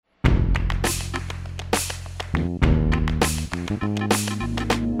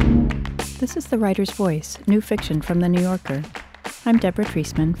This is The Writer's Voice, new fiction from The New Yorker. I'm Deborah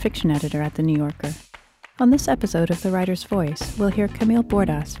Treisman, fiction editor at The New Yorker. On this episode of The Writer's Voice, we'll hear Camille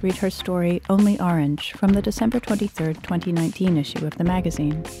Bordas read her story Only Orange from the December 23, 2019 issue of the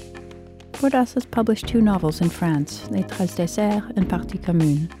magazine. Bordas has published 2 novels in France, Treize Desserts and Partie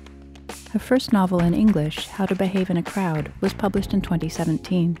Commune. Her first novel in English, How to Behave in a Crowd, was published in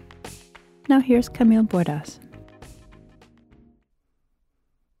 2017. Now here's Camille Bordas.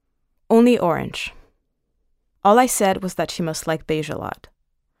 Only Orange. All I said was that she must like beige a lot.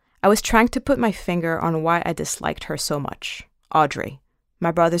 I was trying to put my finger on why I disliked her so much. Audrey,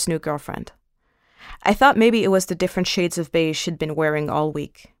 my brother's new girlfriend. I thought maybe it was the different shades of beige she'd been wearing all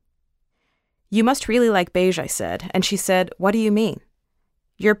week. You must really like beige, I said, and she said, what do you mean?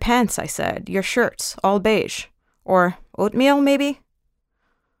 Your pants, I said, your shirts, all beige. Or oatmeal, maybe?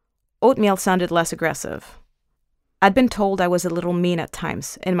 Oatmeal sounded less aggressive. I'd been told I was a little mean at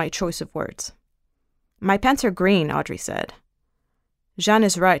times in my choice of words. My pants are green, Audrey said. Jean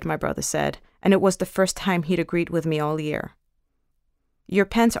is right, my brother said, and it was the first time he'd agreed with me all year. Your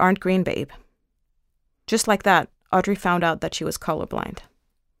pants aren't green, babe. Just like that, Audrey found out that she was colorblind.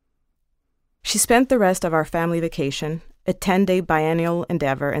 She spent the rest of our family vacation, a 10-day biennial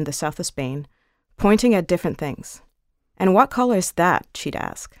endeavor in the south of Spain, pointing at different things. And what color is that, she'd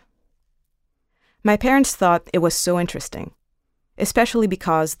ask. My parents thought it was so interesting, especially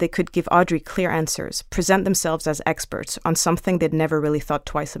because they could give Audrey clear answers, present themselves as experts on something they'd never really thought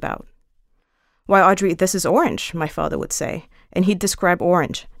twice about. Why, Audrey, this is orange, my father would say, and he'd describe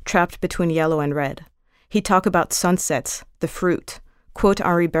orange, trapped between yellow and red. He'd talk about sunsets, the fruit, quote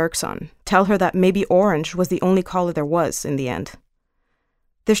Henri Bergson, tell her that maybe orange was the only color there was in the end.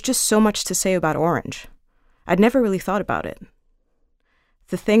 There's just so much to say about orange. I'd never really thought about it.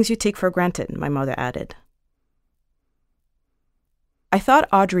 The things you take for granted, my mother added. I thought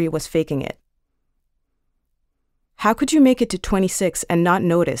Audrey was faking it. How could you make it to 26 and not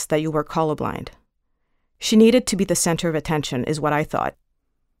notice that you were colorblind? She needed to be the center of attention, is what I thought.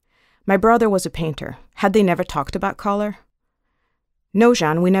 My brother was a painter. Had they never talked about color? No,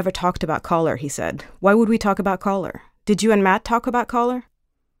 Jean, we never talked about color, he said. Why would we talk about color? Did you and Matt talk about color?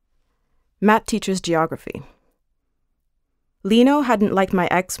 Matt teaches geography. Lino hadn't liked my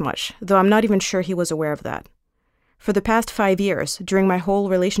ex much, though I'm not even sure he was aware of that. For the past 5 years, during my whole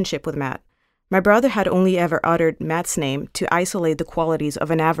relationship with Matt, my brother had only ever uttered Matt's name to isolate the qualities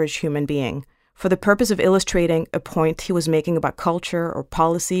of an average human being, for the purpose of illustrating a point he was making about culture or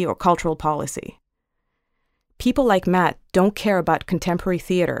policy or cultural policy. People like Matt don't care about contemporary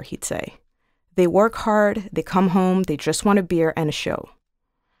theater, he'd say. They work hard, they come home, they just want a beer and a show.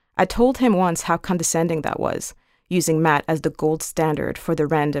 I told him once how condescending that was, using Matt as the gold standard for the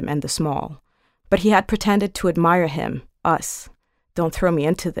random and the small. But he had pretended to admire him, us. Don't throw me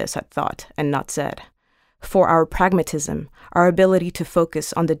into this, I'd thought, and not said. For our pragmatism, our ability to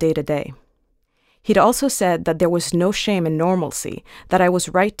focus on the day-to-day. He'd also said that there was no shame in normalcy, that I was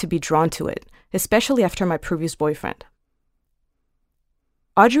right to be drawn to it, especially after my previous boyfriend.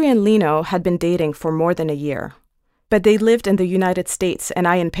 Audrey and Lino had been dating for more than a year, but they lived in the United States and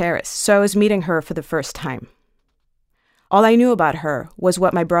I in Paris, so I was meeting her for the first time. All I knew about her was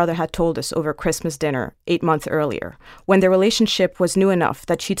what my brother had told us over Christmas dinner 8 months earlier, when their relationship was new enough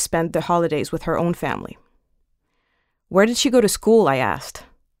that she'd spend the holidays with her own family. Where did she go to school, I asked.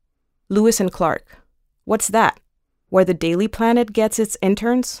 Lewis and Clark. What's that? Where the Daily Planet gets its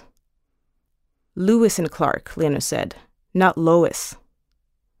interns? Lewis and Clark, Lino said, not Lois.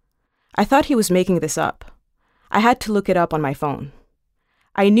 I thought he was making this up. I had to look it up on my phone.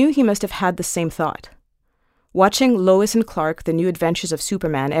 I knew he must have had the same thought. Watching Lois and Clark, The New Adventures of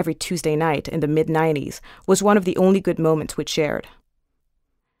Superman every Tuesday night in the mid-90s was one of the only good moments we'd shared.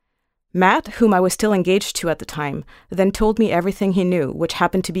 Matt, whom I was still engaged to at the time, then told me everything he knew, which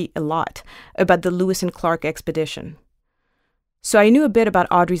happened to be a lot, about the Lewis and Clark expedition. So I knew a bit about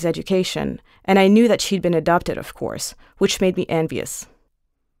Audrey's education, and I knew that she'd been adopted, of course, which made me envious.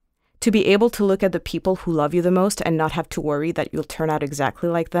 To be able to look at the people who love you the most and not have to worry that you'll turn out exactly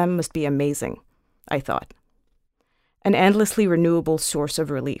like them must be amazing, I thought. An endlessly renewable source of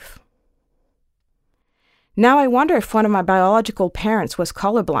relief. Now I wonder if one of my biological parents was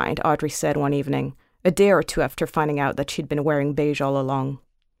colorblind, Audrey said one evening, a day or two after finding out that she'd been wearing beige all along.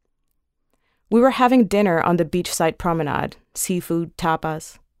 We were having dinner on the beachside promenade, seafood,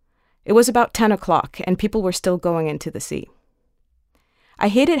 tapas. It was about 10 o'clock, and people were still going into the sea. I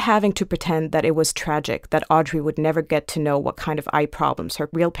hated having to pretend that it was tragic that Audrey would never get to know what kind of eye problems her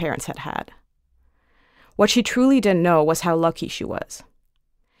real parents had had. What she truly didn't know was how lucky she was.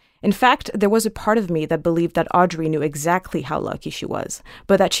 In fact, there was a part of me that believed that Audrey knew exactly how lucky she was,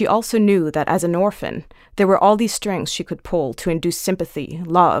 but that she also knew that as an orphan, there were all these strings she could pull to induce sympathy,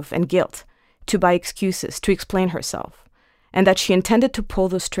 love, and guilt, to buy excuses, to explain herself, and that she intended to pull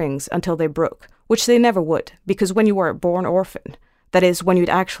those strings until they broke, which they never would, because when you were a born orphan, that is, when you'd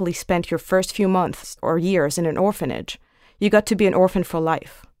actually spent your first few months or years in an orphanage, you got to be an orphan for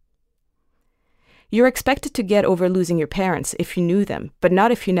life. You're expected to get over losing your parents if you knew them, but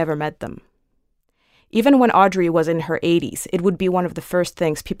not if you never met them. Even when Audrey was in her 80s, it would be one of the first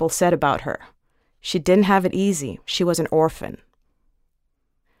things people said about her. She didn't have it easy. She was an orphan.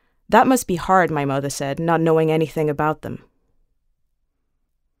 That must be hard, my mother said, not knowing anything about them.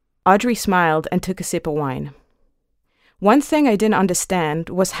 Audrey smiled and took a sip of wine. One thing I didn't understand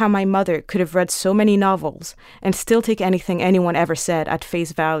was how my mother could have read so many novels and still take anything anyone ever said at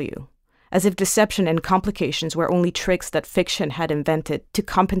face value, as if deception and complications were only tricks that fiction had invented to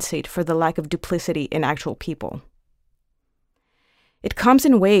compensate for the lack of duplicity in actual people. It comes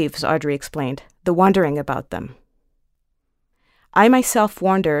in waves, Audrey explained, the wondering about them. I myself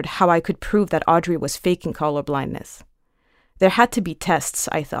wondered how I could prove that Audrey was faking colorblindness. There had to be tests,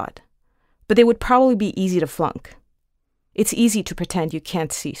 I thought, but they would probably be easy to flunk. It's easy to pretend you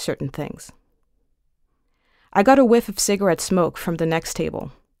can't see certain things. I got a whiff of cigarette smoke from the next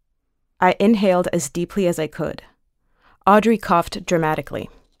table. I inhaled as deeply as I could. Audrey coughed dramatically.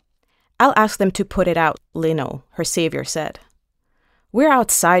 I'll ask them to put it out, Lino, her savior said. We're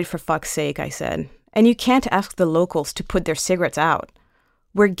outside, for fuck's sake, I said, and you can't ask the locals to put their cigarettes out.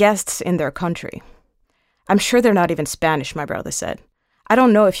 We're guests in their country. I'm sure they're not even Spanish, my brother said. I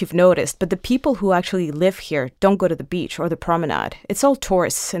don't know if you've noticed, but the people who actually live here don't go to the beach or the promenade. It's all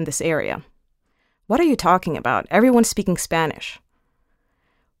tourists in this area. What are you talking about? Everyone's speaking Spanish.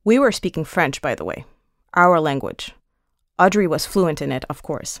 We were speaking French, by the way, our language. Audrey was fluent in it, of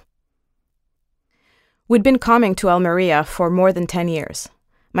course. We'd been coming to Almeria for more than 10 years.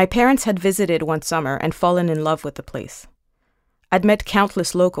 My parents had visited one summer and fallen in love with the place. I'd met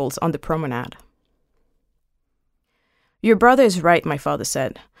countless locals on the promenade. Your brother is right, my father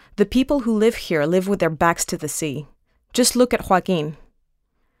said. The people who live here live with their backs to the sea. Just look at Joaquin.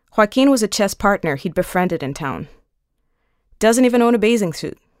 Joaquin was a chess partner he'd befriended in town. Doesn't even own a bathing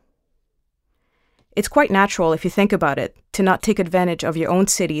suit. It's quite natural, if you think about it, to not take advantage of your own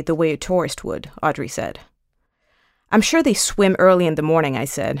city the way a tourist would, Audrey said. I'm sure they swim early in the morning, I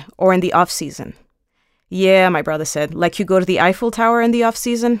said, or in the off-season. Yeah, my brother said, like you go to the Eiffel Tower in the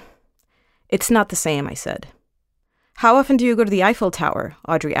off-season? It's not the same, I said. How often do you go to the Eiffel Tower?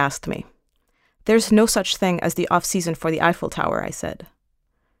 Audrey asked me. There's no such thing as the off-season for the Eiffel Tower, I said.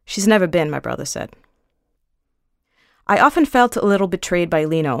 She's never been, my brother said. I often felt a little betrayed by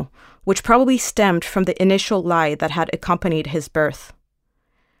Lino, which probably stemmed from the initial lie that had accompanied his birth.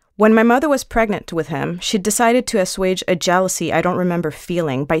 When my mother was pregnant with him, she decided to assuage a jealousy I don't remember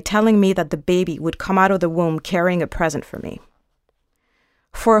feeling by telling me that the baby would come out of the womb carrying a present for me.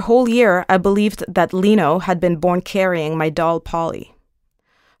 For a whole year, I believed that Lino had been born carrying my doll Polly.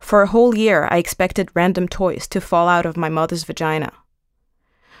 For a whole year, I expected random toys to fall out of my mother's vagina.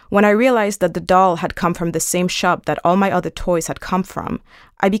 When I realized that the doll had come from the same shop that all my other toys had come from,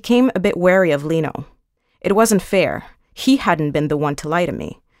 I became a bit wary of Lino. It wasn't fair. He hadn't been the one to lie to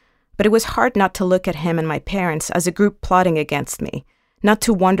me. But it was hard not to look at him and my parents as a group plotting against me, not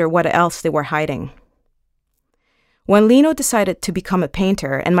to wonder what else they were hiding. When Lino decided to become a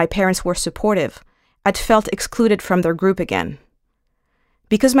painter and my parents were supportive, I'd felt excluded from their group again.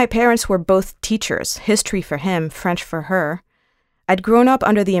 Because my parents were both teachers, history for him, French for her, I'd grown up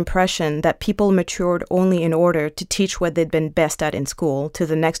under the impression that people matured only in order to teach what they'd been best at in school to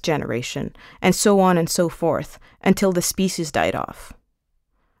the next generation, and so on and so forth, until the species died off.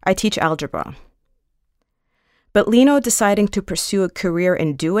 I teach algebra. But Lino deciding to pursue a career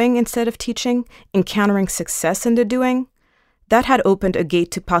in doing instead of teaching, encountering success in the doing, that had opened a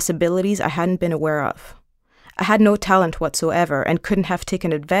gate to possibilities I hadn't been aware of. I had no talent whatsoever and couldn't have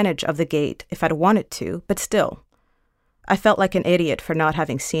taken advantage of the gate if I'd wanted to, but still. I felt like an idiot for not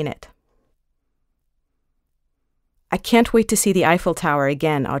having seen it. I can't wait to see the Eiffel Tower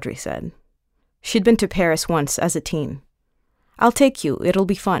again, Audrey said. She'd been to Paris once as a teen. I'll take you, it'll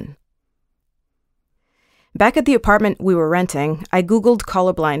be fun. Back at the apartment we were renting, I Googled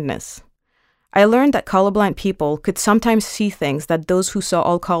colorblindness. I learned that colorblind people could sometimes see things that those who saw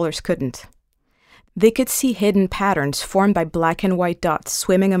all colors couldn't. They could see hidden patterns formed by black and white dots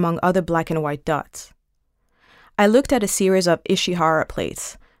swimming among other black and white dots. I looked at a series of Ishihara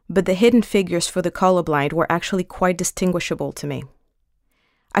plates, but the hidden figures for the colorblind were actually quite distinguishable to me.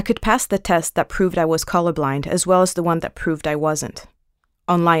 I could pass the test that proved I was colorblind as well as the one that proved I wasn't.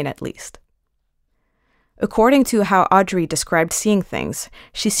 online at least. According to how Audrey described seeing things,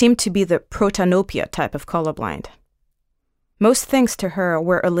 she seemed to be the protanopia type of colorblind. Most things to her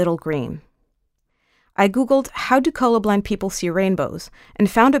were a little green. I googled how do colorblind people see rainbows and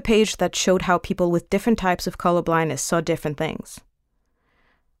found a page that showed how people with different types of colorblindness saw different things.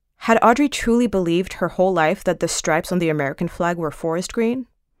 Had Audrey truly believed her whole life that the stripes on the American flag were forest green?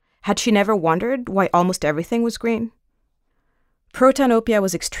 Had she never wondered why almost everything was green? Protanopia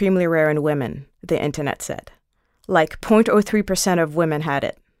was extremely rare in women, the internet said. Like 0.03% of women had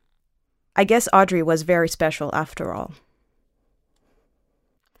it. I guess Audrey was very special after all.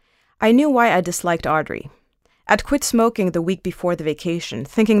 I knew why I disliked Audrey. I'd quit smoking the week before the vacation,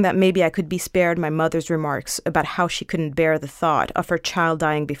 thinking that maybe I could be spared my mother's remarks about how she couldn't bear the thought of her child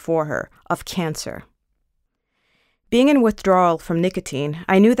dying before her, of cancer. Being in withdrawal from nicotine,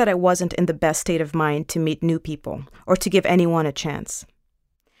 I knew that I wasn't in the best state of mind to meet new people, or to give anyone a chance.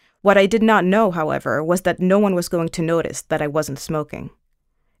 What I did not know, however, was that no one was going to notice that I wasn't smoking.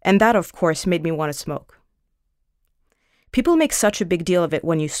 And that, of course, made me want to smoke. People make such a big deal of it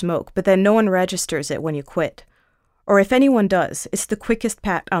when you smoke, but then no one registers it when you quit. Or if anyone does, it's the quickest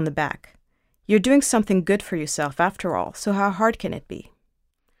pat on the back. You're doing something good for yourself after all, so how hard can it be?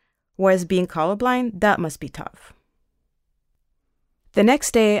 Whereas being colorblind, that must be tough. The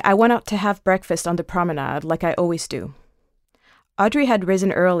next day, I went out to have breakfast on the promenade like I always do. Audrey had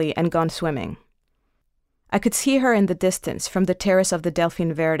risen early and gone swimming. I could see her in the distance from the terrace of the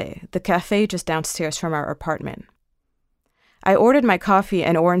Delfín Verde, the cafe just downstairs from our apartment. I ordered my coffee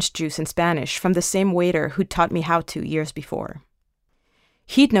and orange juice in Spanish from the same waiter who taught me how to years before.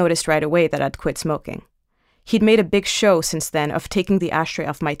 He'd noticed right away that I'd quit smoking. He'd made a big show since then of taking the ashtray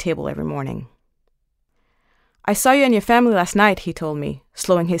off my table every morning. "I saw you and your family last night," he told me,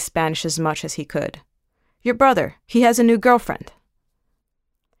 slowing his Spanish as much as he could. "Your brother, he has a new girlfriend."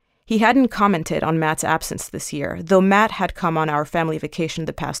 He hadn't commented on Matt's absence this year, though Matt had come on our family vacation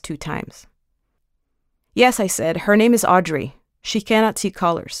the past 2 times. "Yes," I said, "her name is Audrey. She cannot see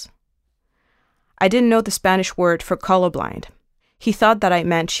colors." I didn't know the Spanish word for colorblind. He thought that I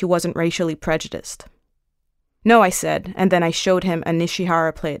meant she wasn't racially prejudiced. "No," I said, and then I showed him a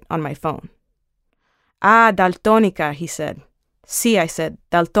Nishihara plate on my phone. "Ah, daltónica," he said. "Sí," I said,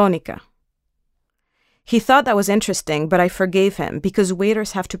 "daltónica." He thought that was interesting, but I forgave him because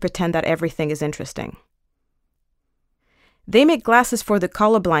waiters have to pretend that everything is interesting. "They make glasses for the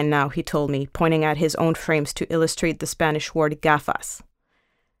colorblind now," he told me, pointing at his own frames to illustrate the Spanish word gafas.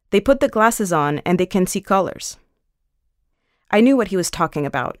 "They put the glasses on and they can see colors." I knew what he was talking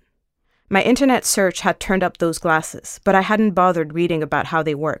about. My internet search had turned up those glasses, but I hadn't bothered reading about how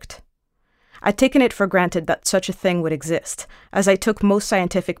they worked. I'd taken it for granted that such a thing would exist, as I took most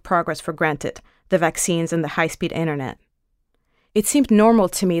scientific progress for granted, the vaccines and the high-speed internet. It seemed normal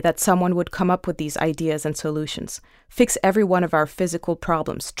to me that someone would come up with these ideas and solutions, fix every one of our physical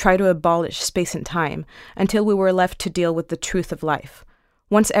problems, try to abolish space and time, until we were left to deal with the truth of life.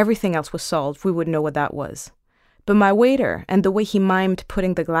 Once everything else was solved, we would know what that was. But my waiter, and the way he mimed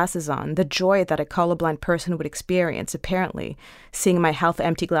putting the glasses on, the joy that a colorblind person would experience, apparently, seeing my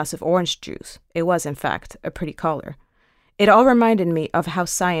half-empty glass of orange juice, it was, in fact, a pretty color. It all reminded me of how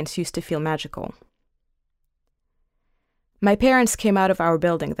science used to feel magical. My parents came out of our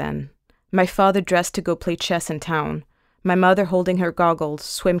building then. My father dressed to go play chess in town, my mother holding her goggles,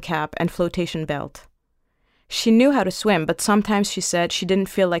 swim cap, and flotation belt. She knew how to swim, but sometimes she said she didn't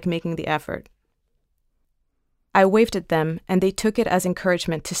feel like making the effort. I waved at them, and they took it as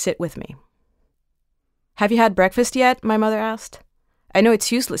encouragement to sit with me. "Have you had breakfast yet?" my mother asked. "I know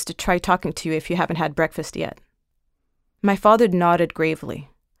it's useless to try talking to you if you haven't had breakfast yet." My father nodded gravely.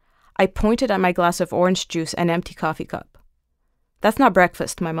 I pointed at my glass of orange juice and empty coffee cup. "That's not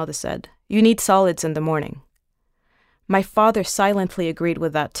breakfast," my mother said. "You need solids in the morning." My father silently agreed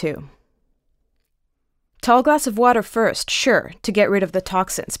with that too. "Tall glass of water first, sure, to get rid of the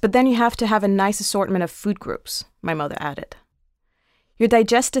toxins, but then you have to have a nice assortment of food groups," my mother added. "Your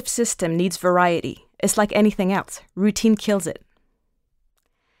digestive system needs variety. It's like anything else. Routine kills it."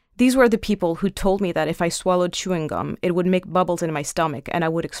 These were the people who told me that if I swallowed chewing gum, it would make bubbles in my stomach and I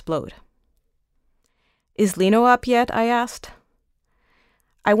would explode. "Is Lino up yet?" I asked.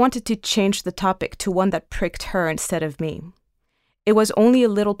 I wanted to change the topic to one that pricked her instead of me. It was only a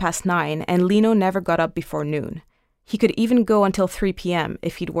little past 9, and Lino never got up before noon. He could even go until 3 p.m.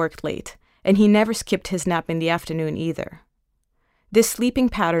 if he'd worked late, and he never skipped his nap in the afternoon either. This sleeping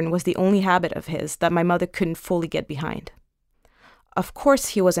pattern was the only habit of his that my mother couldn't fully get behind. Of course,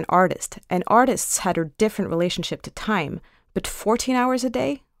 he was an artist, and artists had a different relationship to time, but 14 hours a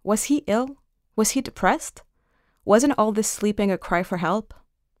day? Was he ill? Was he depressed? Wasn't all this sleeping a cry for help?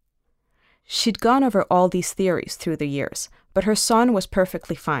 She'd gone over all these theories through the years, but her son was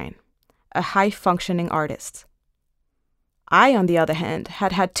perfectly fine, a high-functioning artist. I, on the other hand,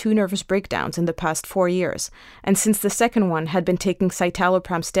 had had 2 nervous breakdowns in the past 4 years, and since the second one had been taking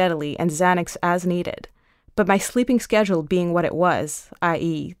citalopram steadily and Xanax as needed. But my sleeping schedule being what it was,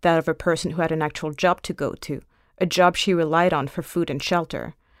 i.e. that of a person who had an actual job to go to, a job she relied on for food and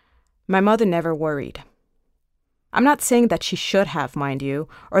shelter, my mother never worried. I'm not saying that she should have, mind you,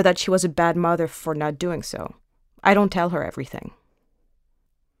 or that she was a bad mother for not doing so. I don't tell her everything.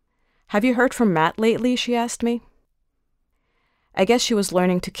 "Have you heard from Matt lately?" she asked me. I guess she was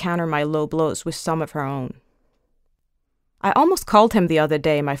learning to counter my low blows with some of her own. "I almost called him the other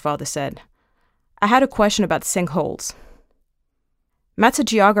day," my father said. "I had a question about sinkholes." "Matt's a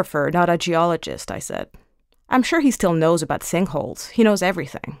geographer, not a geologist," I said. "I'm sure he still knows about sinkholes. He knows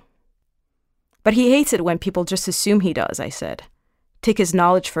everything." "But he hates it when people just assume he does," I said. "Take his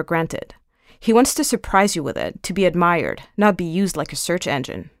knowledge for granted. He wants to surprise you with it, to be admired, not be used like a search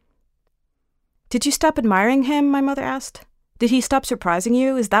engine." "Did you stop admiring him?" my mother asked. "Did he stop surprising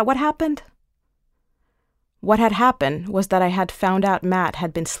you? Is that what happened?" What had happened was that I had found out Matt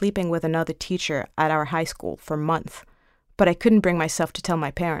had been sleeping with another teacher at our high school for months, but I couldn't bring myself to tell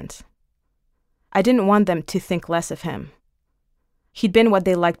my parents. I didn't want them to think less of him. He'd been what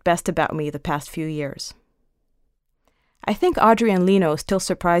they liked best about me the past few years. "I think Audrey and Lino still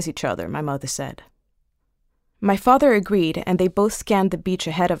surprise each other," my mother said. My father agreed, and they both scanned the beach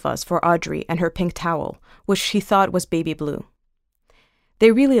ahead of us for Audrey and her pink towel, which she thought was baby blue.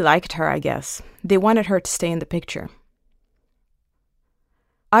 They really liked her, I guess. They wanted her to stay in the picture.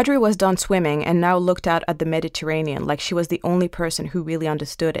 Audrey was done swimming and now looked out at the Mediterranean like she was the only person who really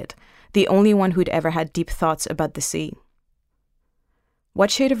understood it, the only one who'd ever had deep thoughts about the sea.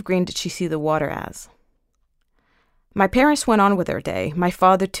 What shade of green did she see the water as? My parents went on with their day, my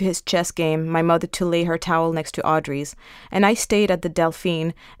father to his chess game, my mother to lay her towel next to Audrey's, and I stayed at the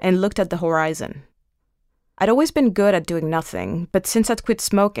Delphine and looked at the horizon. I'd always been good at doing nothing, but since I'd quit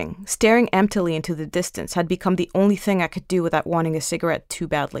smoking, staring emptily into the distance had become the only thing I could do without wanting a cigarette too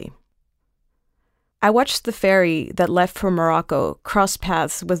badly. I watched the ferry that left for Morocco cross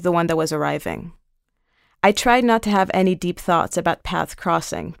paths with the one that was arriving. I tried not to have any deep thoughts about paths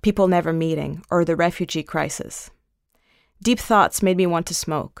crossing, people never meeting, or the refugee crisis. Deep thoughts made me want to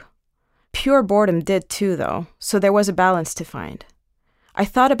smoke. Pure boredom did too, though, so there was a balance to find. I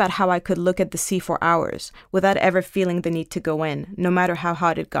thought about how I could look at the sea for hours without ever feeling the need to go in, no matter how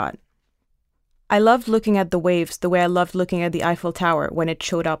hot it got. I loved looking at the waves the way I loved looking at the Eiffel Tower when it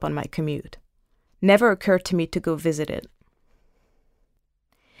showed up on my commute. Never occurred to me to go visit it.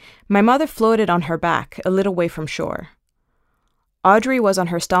 My mother floated on her back, a little way from shore. Audrey was on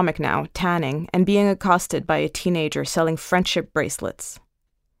her stomach now, tanning, and being accosted by a teenager selling friendship bracelets.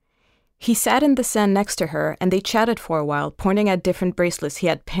 He sat in the sand next to her, and they chatted for a while, pointing at different bracelets he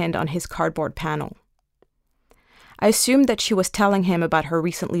had pinned on his cardboard panel. I assumed that she was telling him about her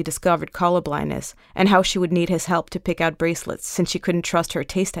recently discovered colorblindness and how she would need his help to pick out bracelets since she couldn't trust her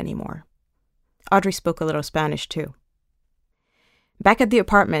taste anymore. Audrey spoke a little Spanish, too. Back at the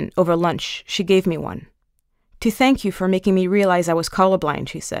apartment, over lunch, she gave me one. "To thank you for making me realize I was colorblind,"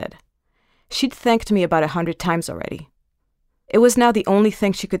 she said. She'd thanked me about 100 times already. It was now the only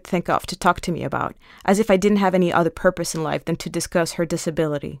thing she could think of to talk to me about, as if I didn't have any other purpose in life than to discuss her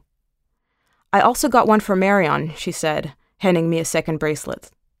disability. "I also got one for Marion," she said, handing me a second bracelet.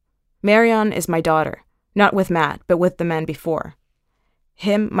 "Marion is my daughter, not with Matt, but with the man before.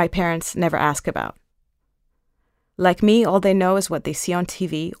 Him, my parents never ask about. Like me, all they know is what they see on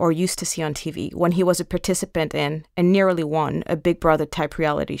TV, or used to see on TV, when he was a participant in, and nearly won, a Big Brother-type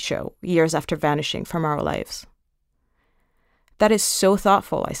reality show, years after vanishing from our lives." "That is so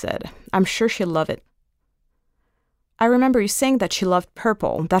thoughtful," I said. "I'm sure she'll love it." "I remember you saying that she loved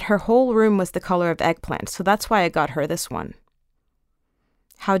purple, that her whole room was the color of eggplant, so that's why I got her this one."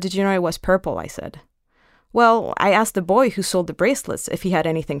 "How did you know it was purple?" I said. "Well, I asked the boy who sold the bracelets if he had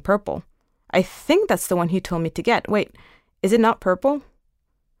anything purple. I think that's the one he told me to get. Wait, is it not purple?"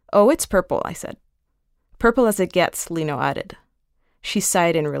 "Oh, it's purple," I said. "Purple as it gets," Lino added. She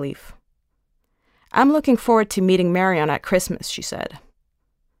sighed in relief. "I'm looking forward to meeting Marion at Christmas," she said.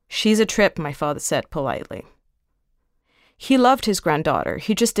 "She's a trip," my father said politely. He loved his granddaughter,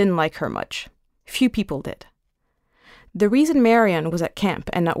 he just didn't like her much. Few people did. The reason Marion was at camp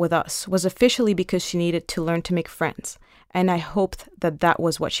and not with us was officially because she needed to learn to make friends, and I hoped that that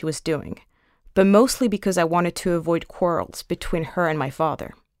was what she was doing, but mostly because I wanted to avoid quarrels between her and my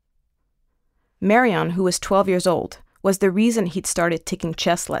father. Marion, who was 12 years old, was the reason he'd started taking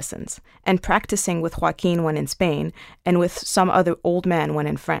chess lessons and practicing with Joaquin when in Spain and with some other old man when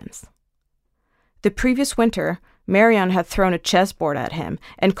in France. The previous winter, Marion had thrown a chessboard at him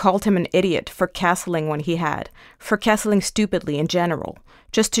and called him an idiot for castling when he had, for castling stupidly in general,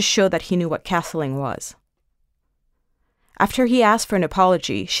 just to show that he knew what castling was. After he asked for an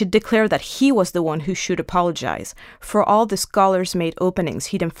apology, she'd declared that he was the one who should apologize for all the scholars-made openings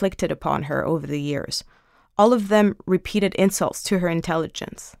he'd inflicted upon her over the years, all of them repeated insults to her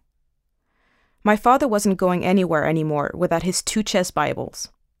intelligence. My father wasn't going anywhere anymore without his 2 chess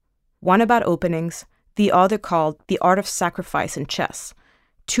Bibles. One about openings, the other called The Art of Sacrifice in Chess,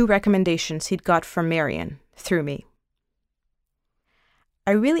 2 recommendations he'd got from Marion, through me.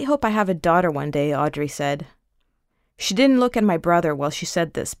 I really hope I have a daughter one day, Audrey said. She didn't look at my brother while she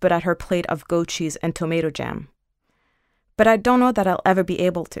said this, but at her plate of goat cheese and tomato jam. But I don't know that I'll ever be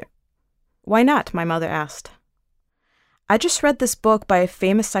able to. Why not? My mother asked. I just read this book by a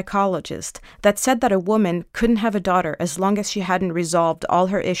famous psychologist that said that a woman couldn't have a daughter as long as she hadn't resolved all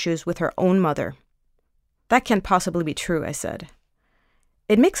her issues with her own mother. That can't possibly be true, I said.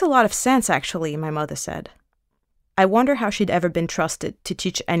 It makes a lot of sense, actually, my mother said. I wonder how she'd ever been trusted to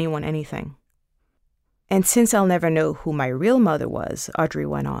teach anyone anything. And since I'll never know who my real mother was, Audrey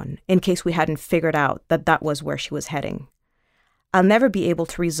went on, in case we hadn't figured out that that was where she was heading, I'll never be able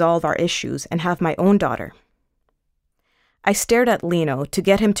to resolve our issues and have my own daughter. I stared at Lino to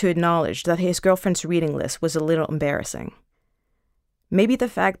get him to acknowledge that his girlfriend's reading list was a little embarrassing. Maybe the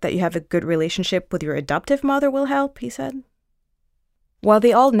fact that you have a good relationship with your adoptive mother will help, he said. While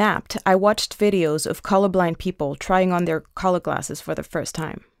they all napped, I watched videos of colorblind people trying on their color glasses for the first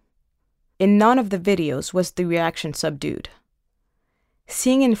time. In none of the videos was the reaction subdued.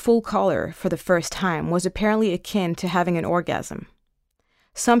 Seeing in full color for the first time was apparently akin to having an orgasm.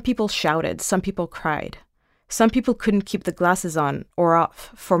 Some people shouted, some people cried. Some people couldn't keep the glasses on or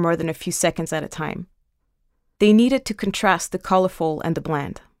off for more than a few seconds at a time. They needed to contrast the colorful and the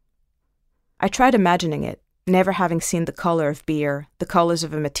bland. I tried imagining it, never having seen the color of beer, the colors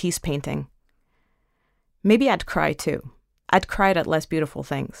of a Matisse painting. Maybe I'd cry too. I'd cried at less beautiful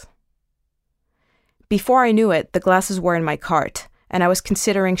things. Before I knew it, the glasses were in my cart, and I was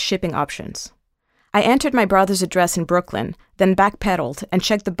considering shipping options. I entered my brother's address in Brooklyn, then backpedaled and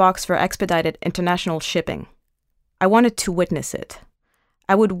checked the box for expedited international shipping. I wanted to witness it.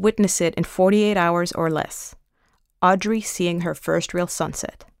 I would witness it in 48 hours or less. Audrey seeing her first real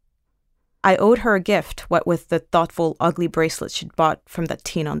sunset. I owed her a gift, what with the thoughtful, ugly bracelet she'd bought from that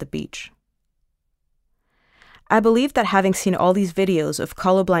teen on the beach. I believed that having seen all these videos of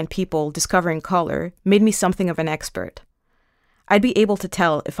colorblind people discovering color made me something of an expert. I'd be able to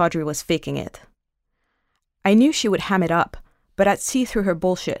tell if Audrey was faking it. I knew she would ham it up, but I'd see through her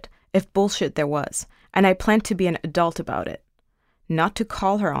bullshit, if bullshit there was, and I planned to be an adult about it. Not to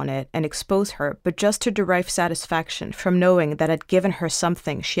call her on it and expose her, but just to derive satisfaction from knowing that I'd given her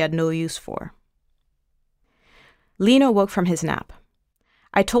something she had no use for. Lino woke from his nap.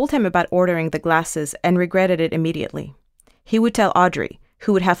 I told him about ordering the glasses and regretted it immediately. He would tell Audrey,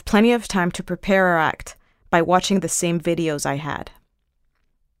 who would have plenty of time to prepare her act by watching the same videos I had.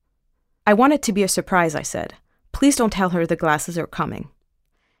 I want it to be a surprise, I said. Please don't tell her the glasses are coming.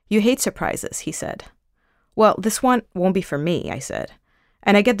 You hate surprises, he said. Well, this one won't be for me, I said,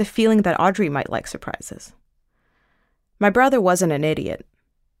 and I get the feeling that Audrey might like surprises. My brother wasn't an idiot.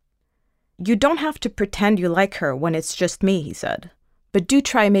 You don't have to pretend you like her when it's just me, he said. But do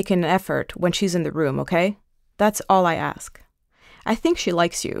try making an effort when she's in the room, okay? That's all I ask. I think she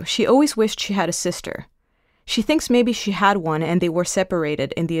likes you. She always wished she had a sister. She thinks maybe she had one and they were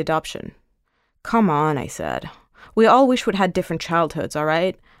separated in the adoption. Come on, I said. We all wish we'd had different childhoods, all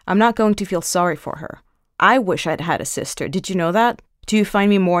right? I'm not going to feel sorry for her. I wish I'd had a sister. Did you know that? Do you find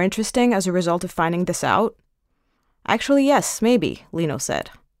me more interesting as a result of finding this out? Actually, yes, maybe, Lino said.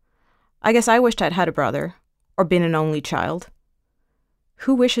 I guess I wished I'd had a brother, or been an only child.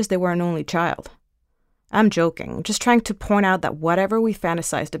 Who wishes they were an only child? I'm joking, just trying to point out that whatever we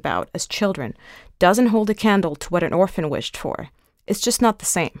fantasized about as children doesn't hold a candle to what an orphan wished for. It's just not the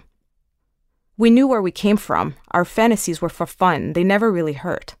same. We knew where we came from. Our fantasies were for fun. They never really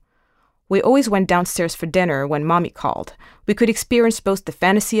hurt. We always went downstairs for dinner when Mommy called. We could experience both the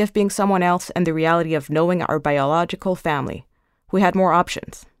fantasy of being someone else and the reality of knowing our biological family. We had more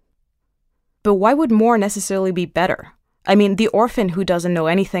options. But why would more necessarily be better? I mean, the orphan who doesn't know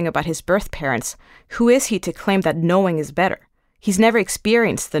anything about his birth parents, who is he to claim that knowing is better? He's never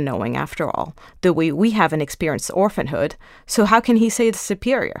experienced the knowing, after all, the way we haven't experienced orphanhood, so how can he say it's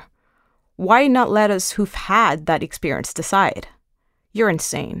superior? Why not let us who've had that experience decide? You're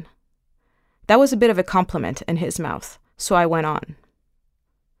insane. That was a bit of a compliment in his mouth, so I went on.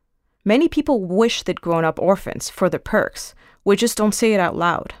 Many people wish they'd grown up orphans for the perks. We just don't say it out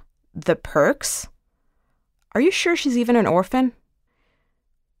loud. The perks? Are you sure she's even an orphan?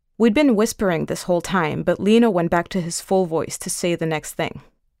 We'd been whispering this whole time, but Lino went back to his full voice to say the next thing.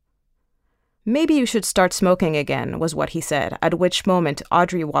 Maybe you should start smoking again, was what he said, at which moment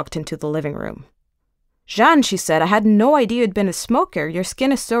Audrey walked into the living room. Jeanne, she said, I had no idea you'd been a smoker. Your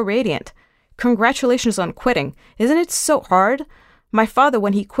skin is so radiant. Congratulations on quitting. Isn't it so hard? My father,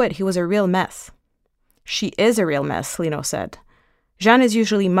 when he quit, he was a real mess. She is a real mess, Lino said. Jeanne is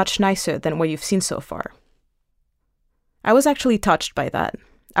usually much nicer than what you've seen so far. I was actually touched by that.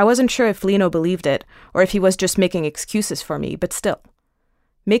 I wasn't sure if Lino believed it, or if he was just making excuses for me, but still.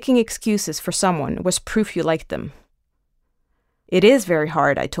 Making excuses for someone was proof you liked them. It is very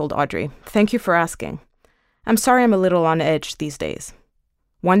hard, I told Audrey. Thank you for asking. I'm sorry I'm a little on edge these days.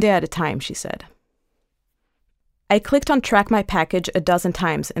 One day at a time, she said. I clicked on track my package a dozen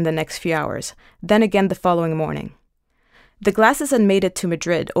times in the next few hours, then again the following morning. The glasses had made it to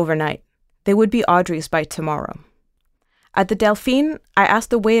Madrid overnight. They would be Audrey's by tomorrow. At the Delphine, I asked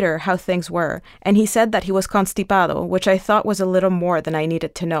the waiter how things were, and he said that he was constipado, which I thought was a little more than I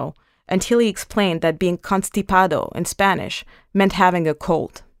needed to know, until he explained that being constipado in Spanish meant having a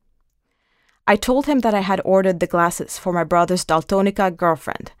cold. I told him that I had ordered the glasses for my brother's daltonica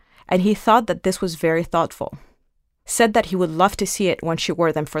girlfriend, and he thought that this was very thoughtful. Said that he would love to see it when she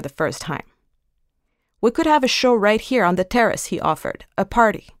wore them for the first time. We could have a show right here on the terrace, he offered, a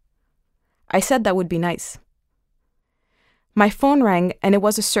party. I said that would be nice. My phone rang, and it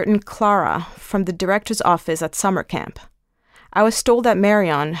was a certain Clara from the director's office at summer camp. I was told that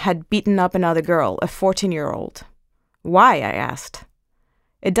Marion had beaten up another girl, a 14-year-old. Why? I asked.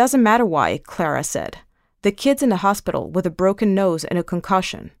 It doesn't matter why, Clara said. The kid's in the hospital with a broken nose and a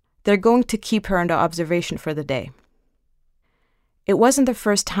concussion. They're going to keep her under observation for the day. It wasn't the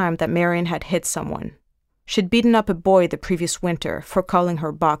first time that Marion had hit someone. She'd beaten up a boy the previous winter for calling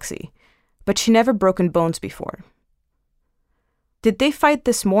her boxy, but she never broken bones before. Did they fight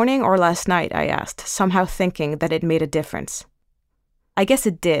this morning or last night? I asked, somehow thinking that it made a difference. I guess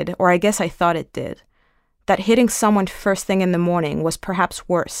it did, or I guess I thought it did. That hitting someone first thing in the morning was perhaps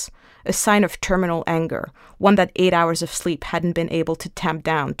worse, a sign of terminal anger, one that 8 hours of sleep hadn't been able to tamp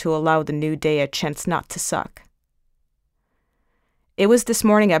down to allow the new day a chance not to suck. It was this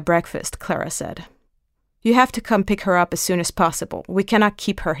morning at breakfast, Clara said. You have to come pick her up as soon as possible. We cannot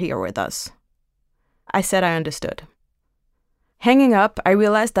keep her here with us. I said I understood. Hanging up, I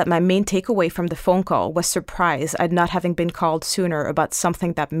realized that my main takeaway from the phone call was surprise at not having been called sooner about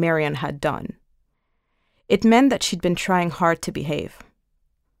something that Marion had done. It meant that she'd been trying hard to behave.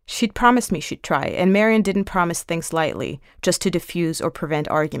 She'd promised me she'd try, and Marion didn't promise things lightly, just to diffuse or prevent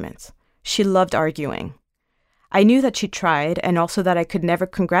arguments. She loved arguing. I knew that she tried, and also that I could never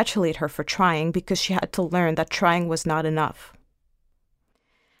congratulate her for trying because she had to learn that trying was not enough.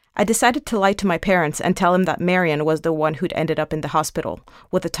 I decided to lie to my parents and tell them that Marion was the one who'd ended up in the hospital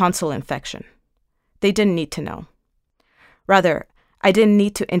with a tonsil infection. They didn't need to know. Rather, I didn't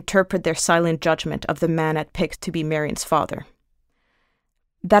need to interpret their silent judgment of the man I'd picked to be Marion's father.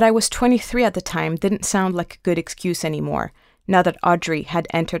 That I was 23 at the time didn't sound like a good excuse anymore, now that Audrey had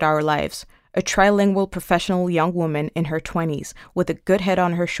entered our lives, a trilingual professional young woman in her 20s with a good head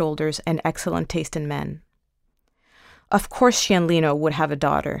on her shoulders and excellent taste in men. Of course she and Lino would have a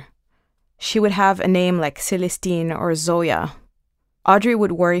daughter. She would have a name like Celestine or Zoya. Audrey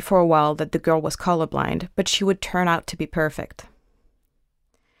would worry for a while that the girl was colorblind, but she would turn out to be perfect.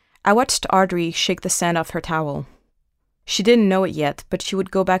 I watched Audrey shake the sand off her towel. She didn't know it yet, but she would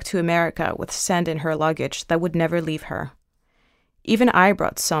go back to America with sand in her luggage that would never leave her. Even I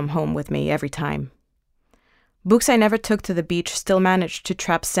brought some home with me every time. Books I never took to the beach still managed to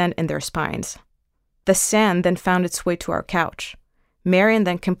trap sand in their spines. The sand then found its way to our couch. Marion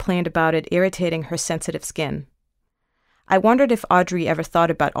then complained about it irritating her sensitive skin. I wondered if Audrey ever thought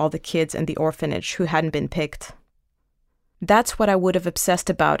about all the kids in the orphanage who hadn't been picked. That's what I would have obsessed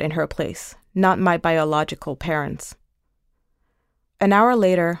about in her place, not my biological parents. An hour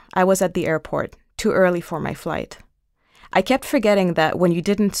later, I was at the airport, too early for my flight. I kept forgetting that when you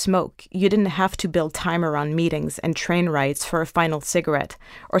didn't smoke, you didn't have to build time around meetings and train rides for a final cigarette,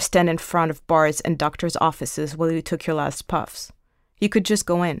 or stand in front of bars and doctors' offices while you took your last puffs. You could just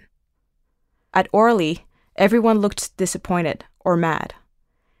go in. At Orly, everyone looked disappointed or mad.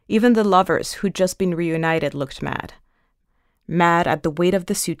 Even the lovers who'd just been reunited looked mad. Mad at the weight of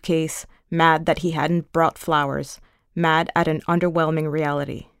the suitcase, mad that he hadn't brought flowers, mad at an underwhelming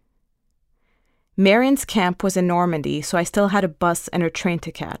reality. Marion's camp was in Normandy, so I still had a bus and a train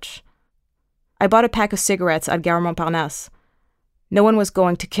to catch. I bought a pack of cigarettes at Gare Montparnasse. No one was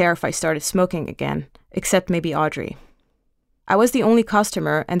going to care if I started smoking again, except maybe Audrey. I was the only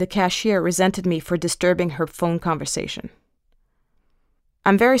customer, and the cashier resented me for disturbing her phone conversation.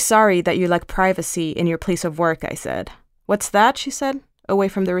 "I'm very sorry that you lack privacy in your place of work," I said. "What's that?" she said, away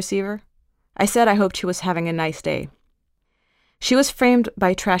from the receiver. I said I hoped she was having a nice day. She was framed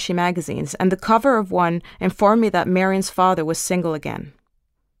by trashy magazines, and the cover of one informed me that Marion's father was single again.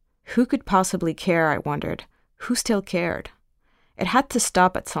 Who could possibly care, I wondered? Who still cared? It had to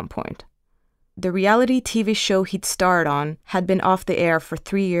stop at some point. The reality TV show he'd starred on had been off the air for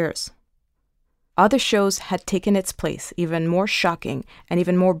 3 years. Other shows had taken its place, even more shocking and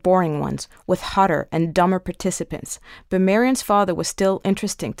even more boring ones, with hotter and dumber participants, but Marion's father was still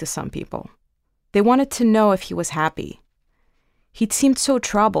interesting to some people. They wanted to know if he was happy. He'd seemed so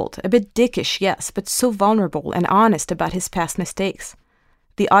troubled, a bit dickish, yes, but so vulnerable and honest about his past mistakes.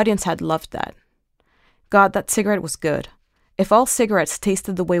 The audience had loved that. God, that cigarette was good. If all cigarettes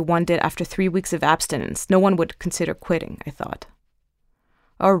tasted the way one did after 3 weeks of abstinence, no one would consider quitting, I thought.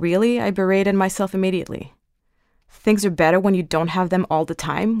 Oh, really? I berated myself immediately. Things are better when you don't have them all the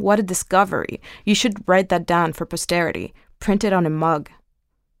time? What a discovery. You should write that down for posterity. Print it on a mug.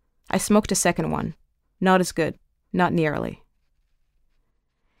 I smoked a second one. Not as good. Not nearly.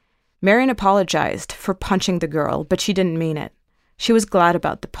 Marion apologized for punching the girl, but she didn't mean it. She was glad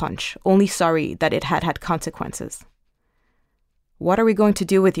about the punch, only sorry that it had consequences. "What are we going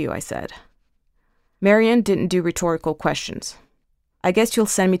to do with you?" I said. Marion didn't do rhetorical questions. "I guess you'll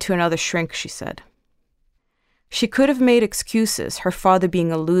send me to another shrink," she said. She could have made excuses, her father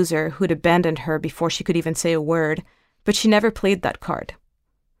being a loser who'd abandoned her before she could even say a word, but she never played that card.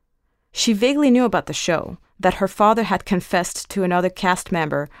 She vaguely knew about the show, that her father had confessed to another cast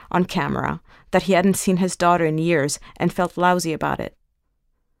member on camera, that he hadn't seen his daughter in years and felt lousy about it.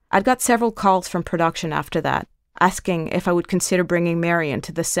 I'd got several calls from production after that, asking if I would consider bringing Marion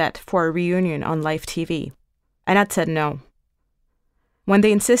to the set for a reunion on live TV, and I'd said no. When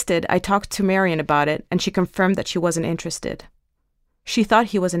they insisted, I talked to Marion about it, and she confirmed that she wasn't interested. She thought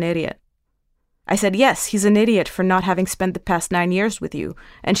he was an idiot. I said, yes, he's an idiot for not having spent the past 9 years with you.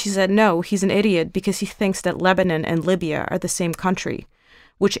 And she said, no, he's an idiot because he thinks that Lebanon and Libya are the same country,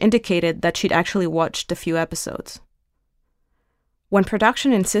 which indicated that she'd actually watched a few episodes. When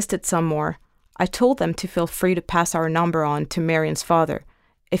production insisted some more, I told them to feel free to pass our number on to Marion's father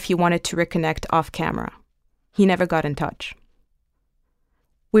if he wanted to reconnect off camera. He never got in touch.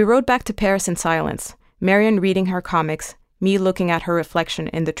 We rode back to Paris in silence, Marion reading her comics, me looking at her reflection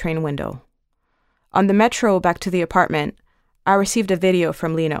in the train window. On the metro back to the apartment, I received a video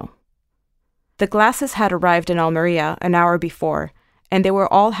from Lino. The glasses had arrived in Almeria an hour before, and they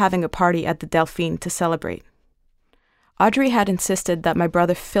were all having a party at the Delphine to celebrate. Audrey had insisted that my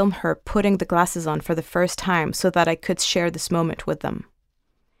brother film her putting the glasses on for the first time so that I could share this moment with them.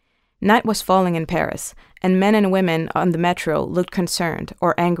 Night was falling in Paris, and men and women on the metro looked concerned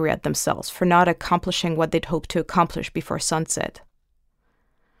or angry at themselves for not accomplishing what they'd hoped to accomplish before sunset.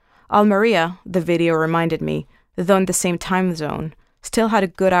 Almeria, the video reminded me, though in the same time zone, still had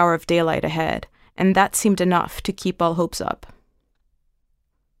a good hour of daylight ahead, and that seemed enough to keep all hopes up.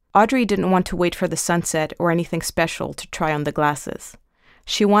 Audrey didn't want to wait for the sunset or anything special to try on the glasses.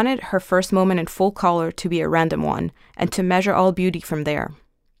 She wanted her first moment in full color to be a random one, and to measure all beauty from there.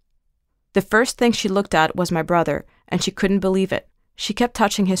 The first thing she looked at was my brother, and she couldn't believe it. She kept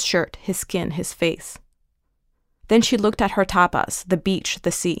touching his shirt, his skin, his face. Then she looked at her tapas, the beach,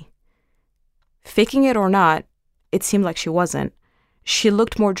 the sea. Faking it or not, it seemed like she wasn't. She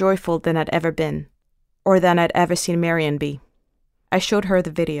looked more joyful than I'd ever been, or than I'd ever seen Marion be. I showed her the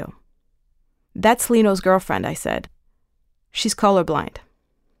video. "That's Lino's girlfriend," I said. "She's colorblind."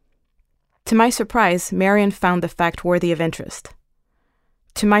 To my surprise, Marion found the fact worthy of interest.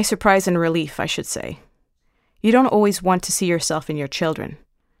 To my surprise and relief, I should say. You don't always want to see yourself in your children.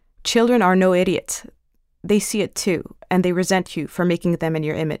 Children are no idiots. They see it too, and they resent you for making them in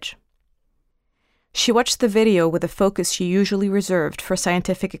your image. She watched the video with a focus she usually reserved for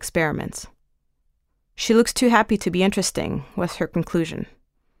scientific experiments. "She looks too happy to be interesting," was her conclusion.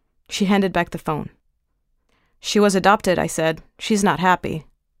 She handed back the phone. "She was adopted," I said. "She's not happy."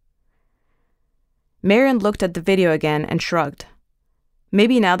 Marion looked at the video again and shrugged.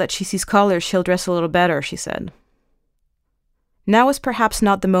 "Maybe now that she sees colors, she'll dress a little better," she said. Now was perhaps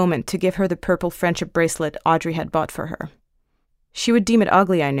not the moment to give her the purple friendship bracelet Audrey had bought for her. She would deem it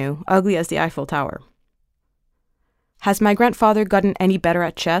ugly, I knew, ugly as the Eiffel Tower. "Has my grandfather gotten any better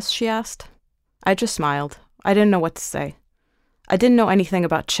at chess?" she asked. I just smiled. I didn't know what to say. I didn't know anything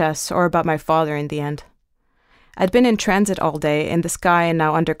about chess or about my father in the end. I'd been in transit all day, in the sky and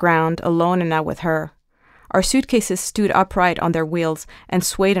now underground, alone and now with her. Our suitcases stood upright on their wheels and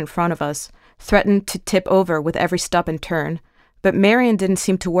swayed in front of us, threatened to tip over with every stop and turn, but Marion didn't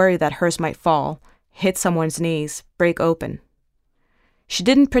seem to worry that hers might fall, hit someone's knees, break open. She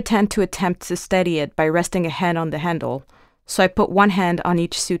didn't pretend to attempt to steady it by resting a hand on the handle, so I put one hand on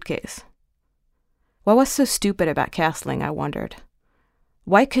each suitcase. What was so stupid about castling, I wondered.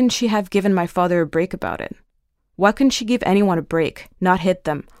 Why couldn't she have given my father a break about it? Why couldn't she give anyone a break, not hit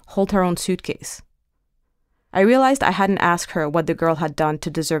them, hold her own suitcase? I realized I hadn't asked her what the girl had done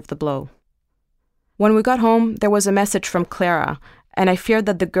to deserve the blow. When we got home, there was a message from Clara, and I feared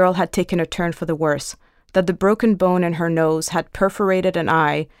that the girl had taken a turn for the worse, that the broken bone in her nose had perforated an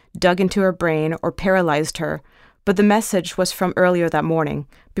eye, dug into her brain, or paralyzed her, but the message was from earlier that morning,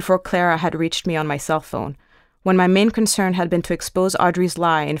 before Clara had reached me on my cell phone, when my main concern had been to expose Audrey's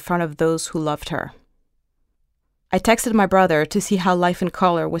lie in front of those who loved her. I texted my brother to see how Life in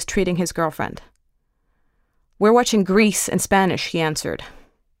Color was treating his girlfriend. "We're watching Grease in Spanish," he answered.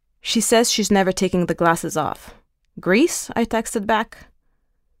 "She says she's never taking the glasses off." "Grease?" I texted back.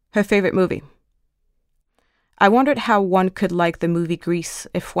 "Her favorite movie." I wondered how one could like the movie Grease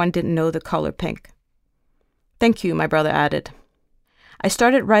if one didn't know the color pink. "Thank you," my brother added. I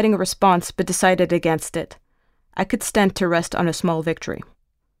started writing a response but decided against it. I could stand to rest on a small victory.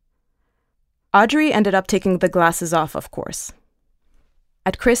 Audrey ended up taking the glasses off, of course.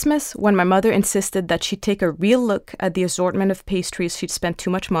 At Christmas, when my mother insisted that she take a real look at the assortment of pastries she'd spent too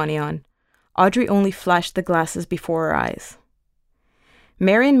much money on, Audrey only flashed the glasses before her eyes.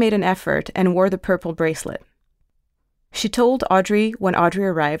 Marion made an effort and wore the purple bracelet. She told Audrey when Audrey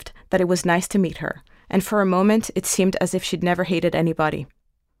arrived that it was nice to meet her, and for a moment it seemed as if she'd never hated anybody.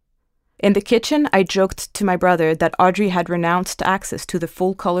 In the kitchen, I joked to my brother that Audrey had renounced access to the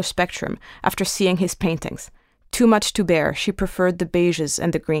full color spectrum after seeing his paintings. Too much to bear, she preferred the beiges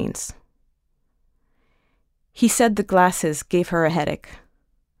and the greens. He said the glasses gave her a headache.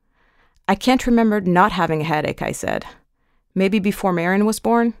 "I can't remember not having a headache," I said. "Maybe before Marion was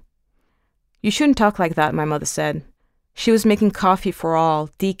born?" "You shouldn't talk like that," my mother said. She was making coffee for all,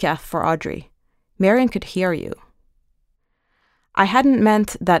 decaf for Audrey. Marion could hear you. I hadn't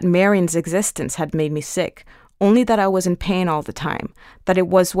meant that Marion's existence had made me sick, only that I was in pain all the time, that it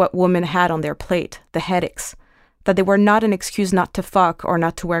was what women had on their plate, the headaches, that they were not an excuse not to fuck or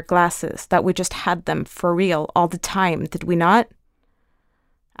not to wear glasses, that we just had them for real all the time, did we not?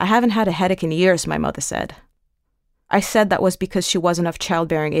 "I haven't had a headache in years," my mother said. I said that was because she wasn't of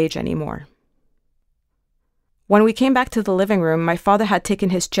childbearing age anymore. When we came back to the living room, my father had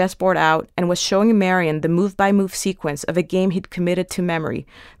taken his chessboard out and was showing Marion the move-by-move sequence of a game he'd committed to memory,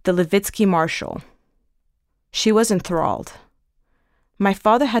 the Levitsky Marshall. She was enthralled. My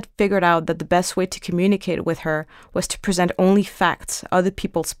father had figured out that the best way to communicate with her was to present only facts, other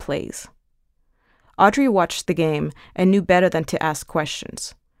people's plays. Audrey watched the game and knew better than to ask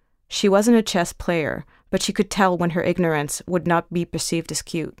questions. She wasn't a chess player, but she could tell when her ignorance would not be perceived as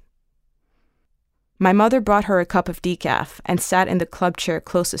cute. My mother brought her a cup of decaf and sat in the club chair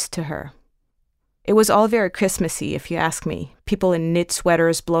closest to her. It was all very Christmassy, if you ask me, people in knit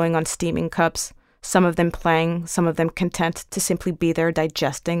sweaters blowing on steaming cups, some of them playing, some of them content to simply be there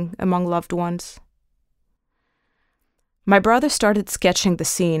digesting among loved ones. My brother started sketching the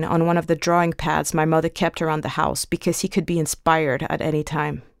scene on one of the drawing pads my mother kept around the house because he could be inspired at any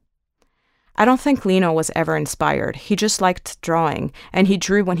time. I don't think Lino was ever inspired. He just liked drawing, and he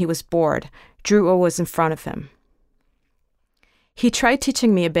drew when he was bored, drew what was in front of him. He tried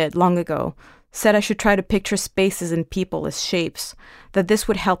teaching me a bit long ago, said I should try to picture spaces and people as shapes, that this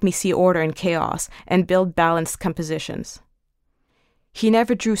would help me see order in chaos and build balanced compositions. He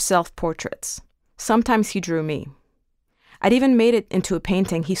never drew self-portraits. Sometimes he drew me. I'd even made it into a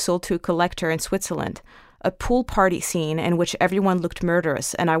painting he sold to a collector in Switzerland, a pool party scene in which everyone looked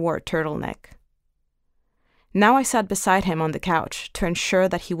murderous and I wore a turtleneck. Now I sat beside him on the couch to ensure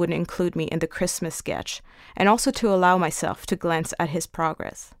that he wouldn't include me in the Christmas sketch, and also to allow myself to glance at his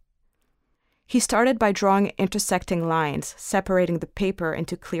progress. He started by drawing intersecting lines, separating the paper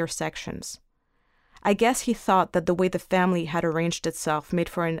into clear sections. I guess he thought that the way the family had arranged itself made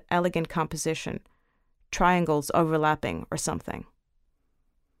for an elegant composition, triangles overlapping or something.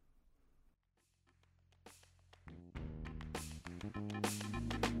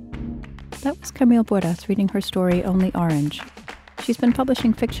 That was Camille Bordas reading her story Only Orange. She's been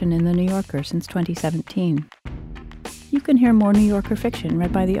publishing fiction in The New Yorker since 2017. You can hear more New Yorker fiction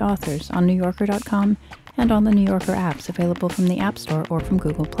read by the authors on NewYorker.com and on the New Yorker apps available from the App Store or from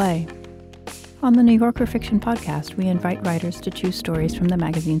Google Play. On the New Yorker Fiction Podcast, we invite writers to choose stories from the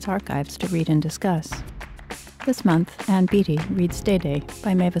magazine's archives to read and discuss. This month, Anne Beattie reads Day Day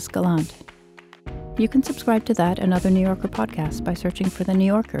by Mavis Gallant. You can subscribe to that and other New Yorker podcasts by searching for The New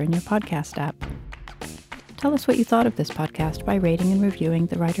Yorker in your podcast app. Tell us what you thought of this podcast by rating and reviewing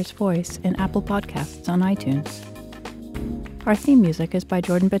The Writer's Voice in Apple Podcasts on iTunes. Our theme music is by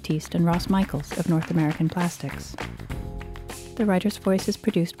Jordan Batiste and Ross Michaels of North American Plastics. The Writer's Voice is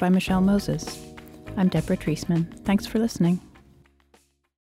produced by Michelle Moses. I'm Deborah Treisman. Thanks for listening.